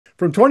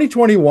From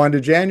 2021 to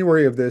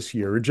January of this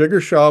year,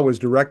 Jigar Shah was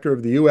director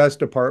of the U.S.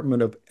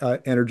 Department of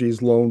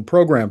Energy's Loan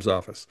Programs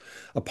Office.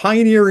 A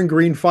pioneer in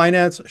green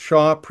finance,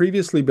 Shah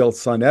previously built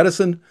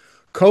SunEdison,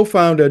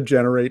 co-founded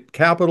Generate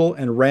Capital,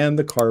 and ran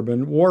the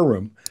Carbon War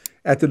Room.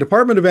 At the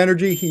Department of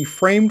Energy, he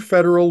framed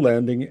federal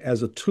lending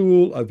as a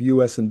tool of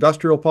U.S.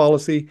 industrial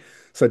policy,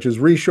 such as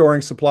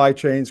reshoring supply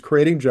chains,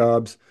 creating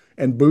jobs,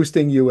 and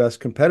boosting U.S.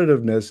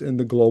 competitiveness in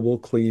the global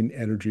clean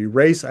energy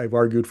race. I've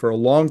argued for a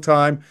long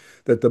time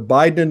that the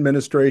Biden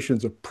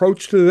administration's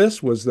approach to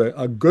this was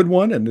a good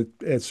one, and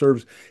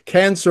it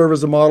can serve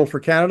as a model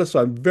for Canada. So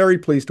I'm very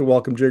pleased to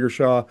welcome Jigar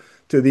Shah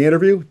to the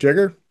interview.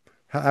 Jigar,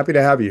 happy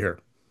to have you here.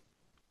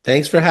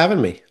 Thanks for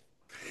having me.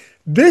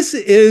 This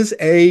is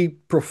a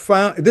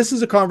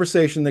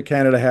conversation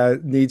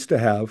that needs to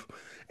have.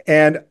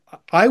 And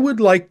I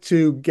would like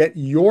to get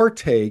your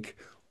take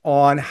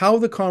on how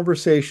the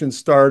conversation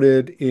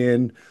started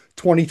in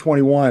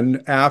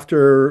 2021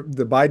 after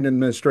the Biden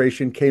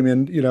administration came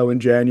in, in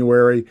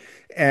January.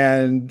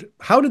 And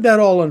how did that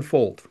all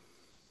unfold?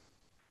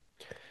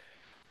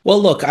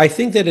 Well, look, I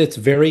think that it's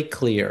very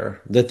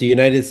clear that the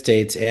United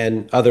States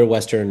and other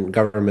Western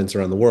governments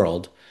around the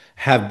world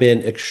have been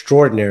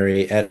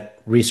extraordinary at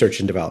research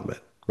and development,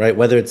 right?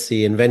 Whether it's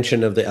the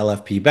invention of the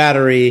LFP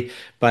battery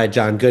by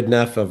John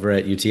Goodenough over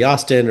at UT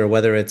Austin, or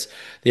whether it's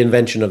the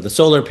invention of the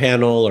solar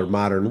panel or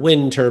modern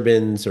wind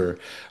turbines or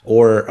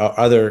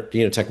other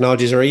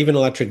technologies, or even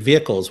electric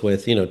vehicles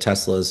with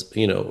Tesla's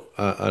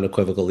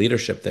unequivocal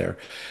leadership there.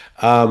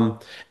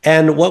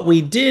 And what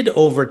we did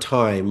over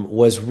time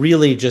was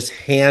really just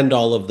hand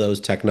all of those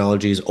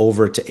technologies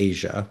over to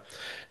Asia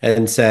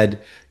and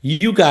said,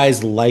 you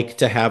guys like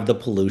to have the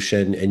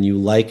pollution and you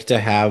like to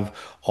have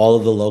all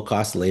of the low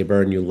cost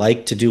labor and you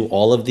like to do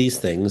all of these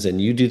things and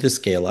you do the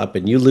scale up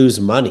and you lose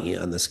money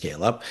on the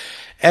scale up.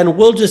 And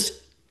we'll just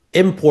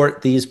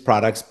import these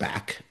products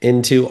back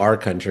into our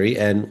country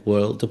and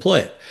we'll deploy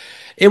it.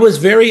 It was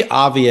very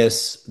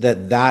obvious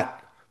that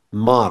that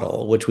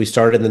model, which we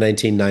started in the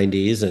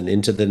 1990s and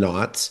into the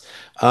noughts,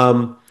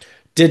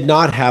 did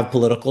not have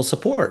political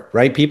support,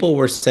 right? People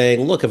were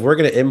saying, look, if we're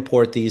going to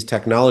import these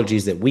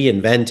technologies that we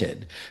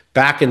invented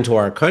back into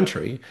our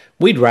country,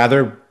 we'd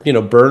rather,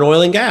 burn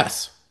oil and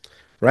gas,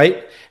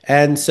 right?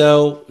 And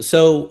so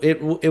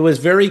it was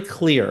very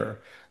clear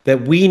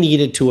that we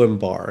needed to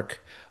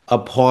embark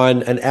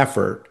upon an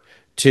effort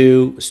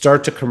to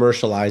start to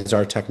commercialize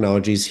our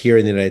technologies here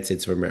in the United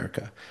States of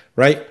America,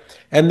 right?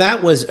 And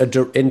that was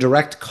in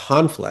direct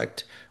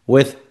conflict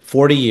with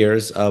 40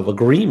 years of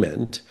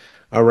agreement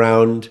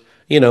around,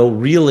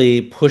 really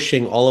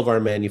pushing all of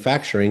our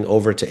manufacturing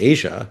over to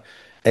Asia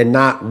and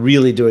not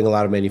really doing a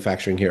lot of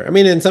manufacturing here. I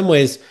mean, in some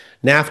ways,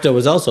 NAFTA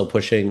was also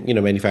pushing,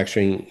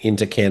 manufacturing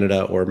into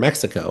Canada or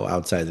Mexico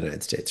outside the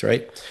United States,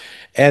 right?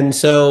 And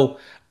so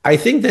I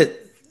think that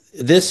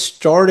this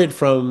started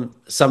from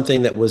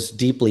something that was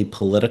deeply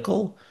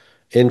political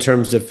in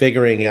terms of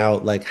figuring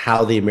out like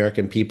how the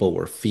American people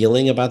were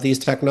feeling about these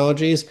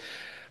technologies.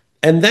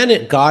 And then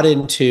it got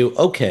into,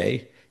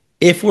 okay,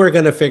 if we're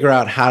going to figure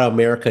out how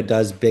America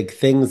does big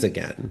things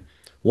again,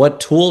 what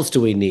tools do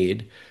we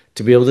need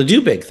to be able to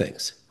do big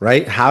things,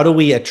 right? How do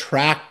we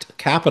attract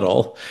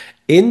capital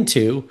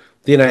into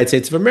the United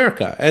States of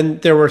America?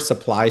 And there were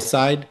supply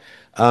side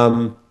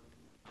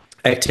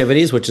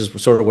activities, which is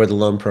sort of where the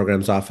Loan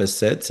Programs Office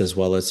sits, as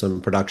well as some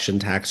production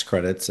tax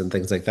credits and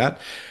things like that.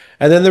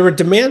 And then there were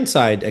demand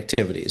side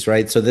activities,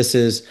 right? So this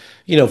is,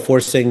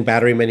 forcing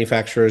battery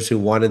manufacturers who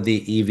wanted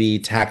the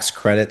EV tax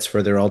credits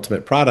for their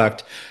ultimate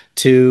product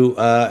to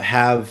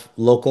have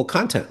local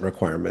content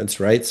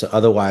requirements, right? So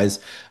otherwise,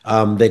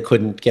 they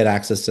couldn't get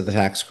access to the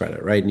tax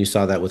credit, right? And you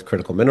saw that with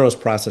critical minerals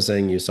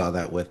processing. You saw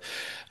that with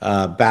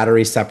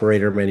battery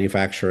separator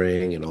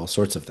manufacturing and all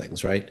sorts of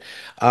things, right?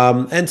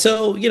 And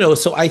so,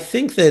 so I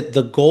think that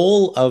the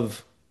goal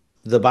of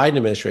the Biden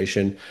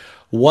administration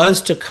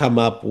was to come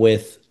up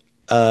with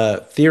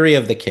a theory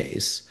of the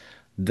case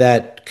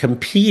that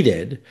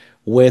competed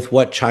with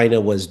what China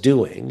was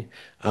doing,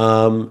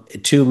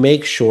 to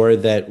make sure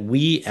that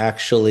we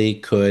actually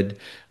could,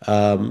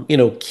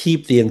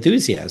 keep the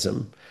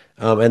enthusiasm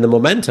and the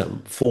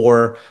momentum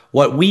for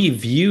what we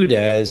viewed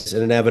as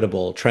an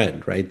inevitable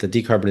trend, right? The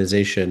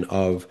decarbonization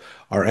of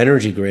our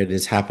energy grid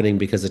is happening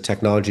because the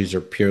technologies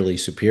are purely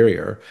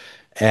superior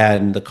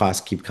and the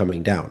costs keep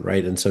coming down,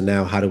 right? And so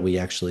now how do we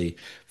actually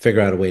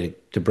figure out a way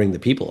to bring the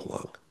people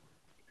along?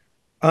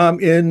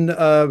 In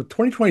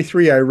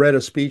 2023, I read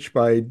a speech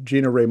by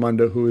Gina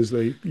Raimondo, who is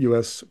the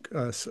U.S.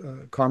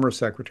 Commerce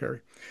Secretary.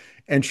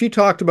 And she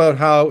talked about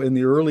how in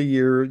the early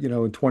year, in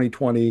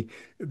 2020,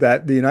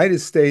 that the United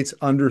States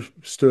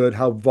understood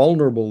how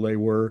vulnerable they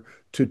were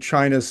to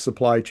China's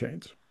supply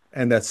chains.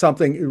 And that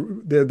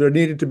there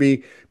needed to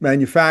be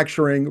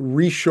manufacturing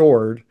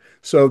reshored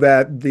so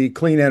that the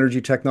clean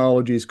energy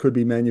technologies could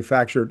be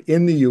manufactured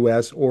in the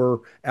US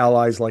or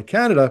allies like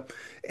Canada.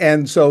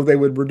 And so they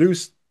would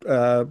reduce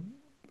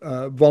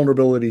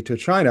vulnerability to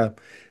China.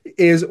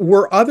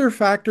 Were other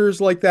factors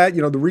like that,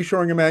 the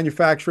reshoring of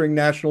manufacturing,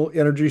 national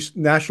energy,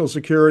 national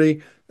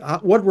security,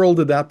 what role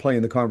did that play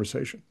in the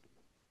conversation?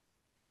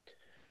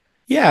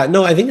 Yeah,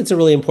 no, I think it's a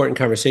really important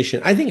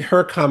conversation. I think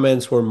her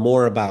comments were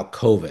more about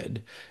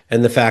COVID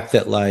and the fact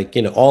that, like,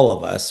 all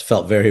of us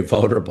felt very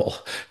vulnerable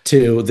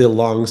to the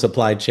long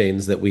supply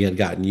chains that we had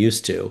gotten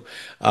used to,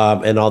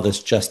 and all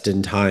this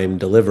just-in-time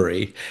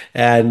delivery.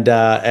 And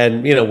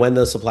when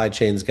those supply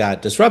chains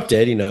got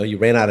disrupted, you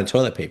ran out of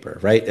toilet paper,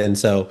 right? And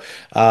so,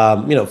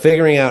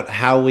 figuring out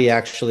how we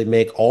actually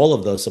make all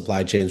of those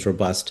supply chains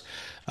robust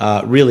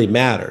really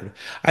mattered.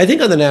 I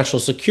think on the national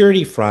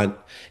security front,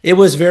 it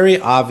was very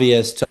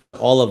obvious to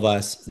all of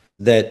us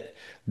that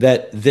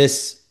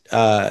this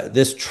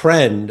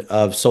trend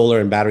of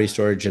solar and battery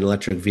storage and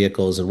electric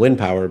vehicles and wind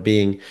power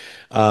being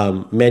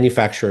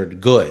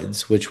manufactured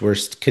goods, which were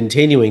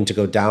continuing to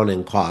go down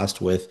in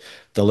cost with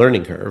the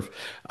learning curve,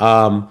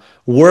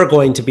 were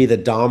going to be the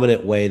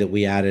dominant way that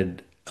we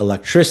added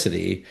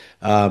electricity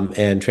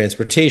and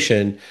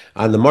transportation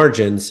on the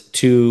margins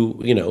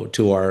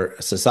to our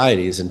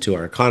societies and to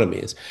our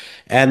economies,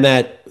 and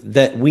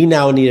that we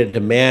now needed to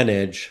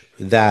manage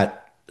that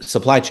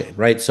supply chain,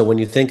 right? So when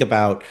you think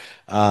about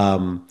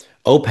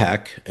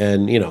OPEC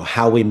and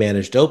how we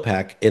managed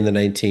OPEC in the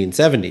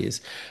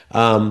 1970s,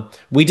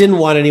 we didn't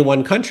want any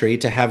one country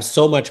to have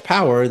so much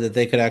power that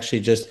they could actually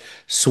just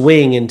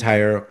swing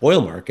entire oil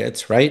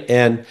markets, right?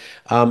 And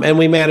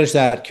we managed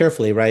that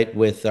carefully, right,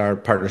 with our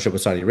partnership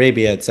with Saudi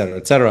Arabia, et cetera,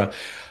 et cetera.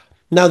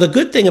 Now, the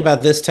good thing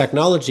about this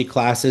technology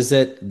class is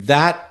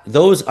that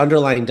those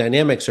underlying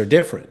dynamics are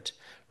different,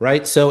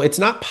 right? So it's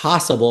not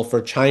possible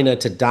for China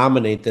to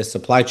dominate this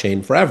supply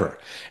chain forever.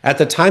 At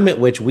the time at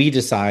which we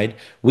decide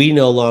we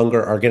no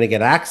longer are going to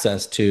get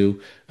access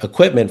to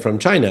equipment from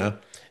China,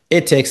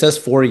 it takes us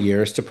 4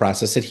 years to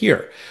process it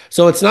here.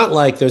 So it's not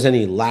like there's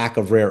any lack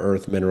of rare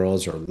earth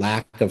minerals or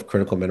lack of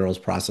critical minerals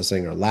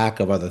processing or lack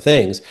of other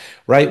things,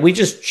 right? We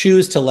just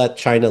choose to let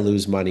China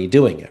lose money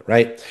doing it,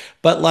 right?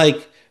 But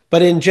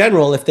in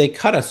general, if they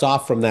cut us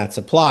off from that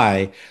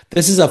supply,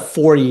 this is a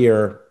 4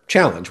 year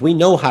challenge. We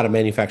know how to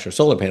manufacture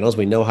solar panels.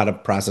 We know how to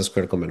process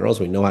critical minerals.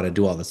 We know how to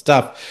do all this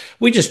stuff.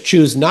 We just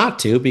choose not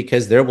to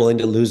because they're willing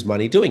to lose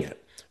money doing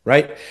it,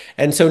 right?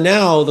 And so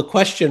now the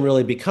question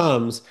really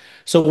becomes,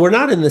 so we're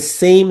not in the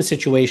same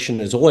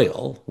situation as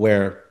oil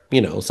where,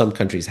 some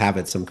countries have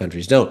it, some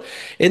countries don't.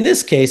 In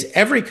this case,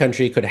 every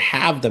country could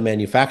have the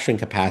manufacturing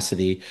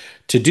capacity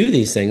to do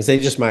these things. They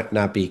just might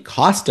not be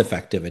cost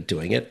effective at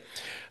doing it.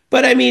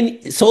 But I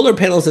mean, solar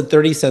panels at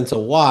 30 cents a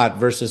watt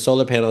versus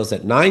solar panels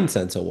at 9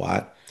 cents a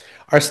watt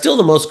are still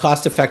the most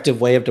cost-effective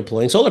way of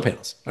deploying solar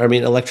panels. I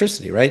mean,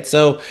 electricity, right?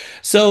 So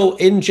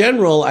in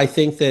general, I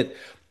think that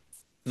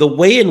the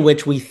way in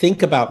which we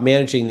think about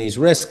managing these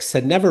risks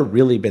had never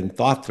really been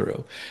thought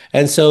through.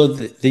 And so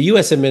the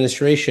US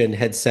administration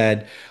had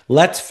said,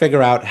 let's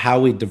figure out how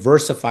we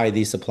diversify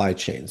these supply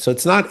chains. So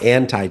it's not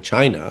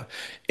anti-China,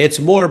 it's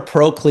more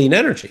pro-clean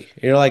energy.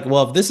 You're like,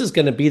 well, if this is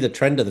going to be the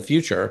trend of the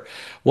future,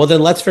 well,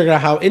 then let's figure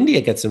out how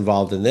India gets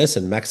involved in this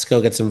and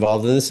Mexico gets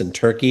involved in this and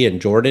Turkey and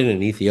Jordan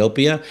and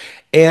Ethiopia.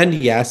 And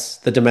yes,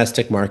 the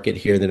domestic market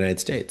here in the United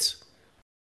States.